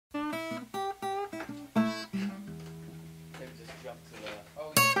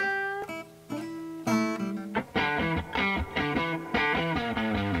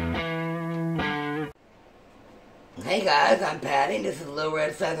Hey guys, I'm Patty. This is Little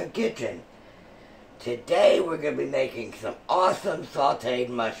Red Southern Kitchen. Today we're going to be making some awesome sauteed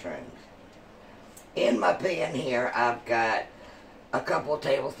mushrooms. In my pan here, I've got a couple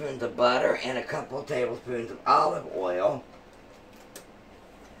tablespoons of butter and a couple tablespoons of olive oil.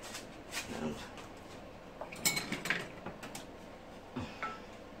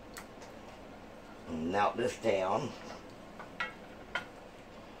 Melt this down.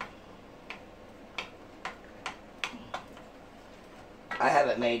 I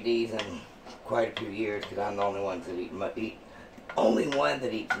haven't made these in quite a few years because I'm the only one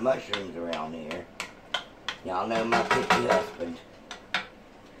that eats mushrooms around here. Y'all know my picky husband.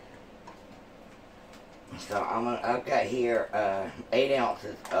 So I've got here 8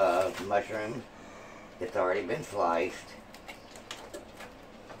 ounces of mushrooms. It's already been sliced.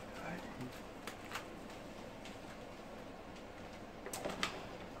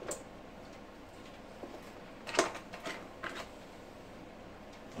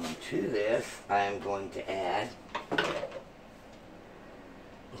 To this, I am going to add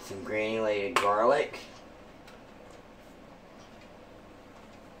some granulated garlic,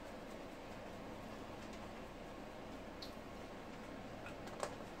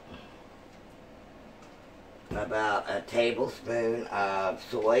 about a tablespoon of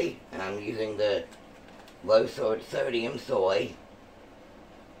soy, and I'm using the low sodium soy.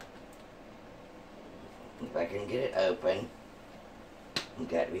 If I can get it open. You've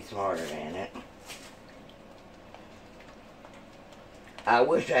got to be smarter than it. I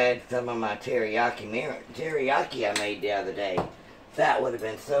wish I had some of my teriyaki I made the other day. That would have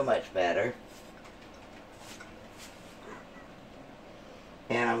been so much better.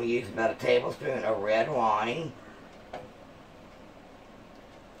 And I'm going to use about a tablespoon of red wine.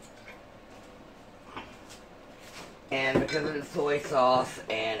 And because of the soy sauce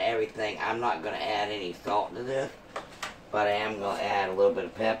and everything, I'm not going to add any salt to this. But I am going to add a little bit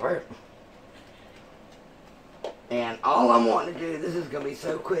of pepper. And all I'm wanting to do, this is going to be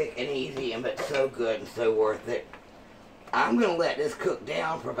so quick and easy, but so good and so worth it. I'm going to let this cook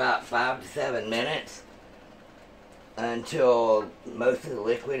down for about 5 to 7 minutes until most of the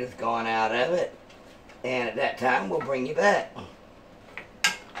liquid is gone out of it. And at that time, we'll bring you back.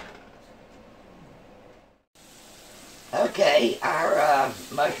 Okay, our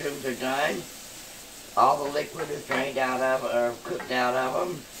mushrooms are done. All the liquid is drained out of, or cooked out of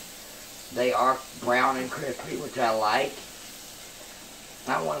them. They are brown and crispy, which I like.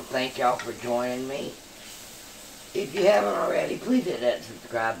 I want to thank y'all for joining me. If you haven't already, please hit that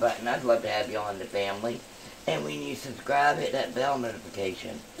subscribe button. I'd love to have you on the family. And when you subscribe, hit that bell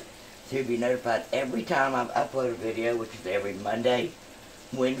notification so you'll be notified every time I upload a video, which is every Monday,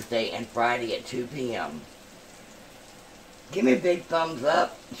 Wednesday, and Friday at 2 p.m. Give me a big thumbs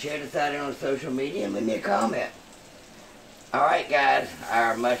up, share this out on social media, and leave me a comment. Alright guys,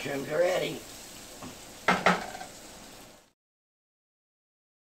 our mushrooms are ready.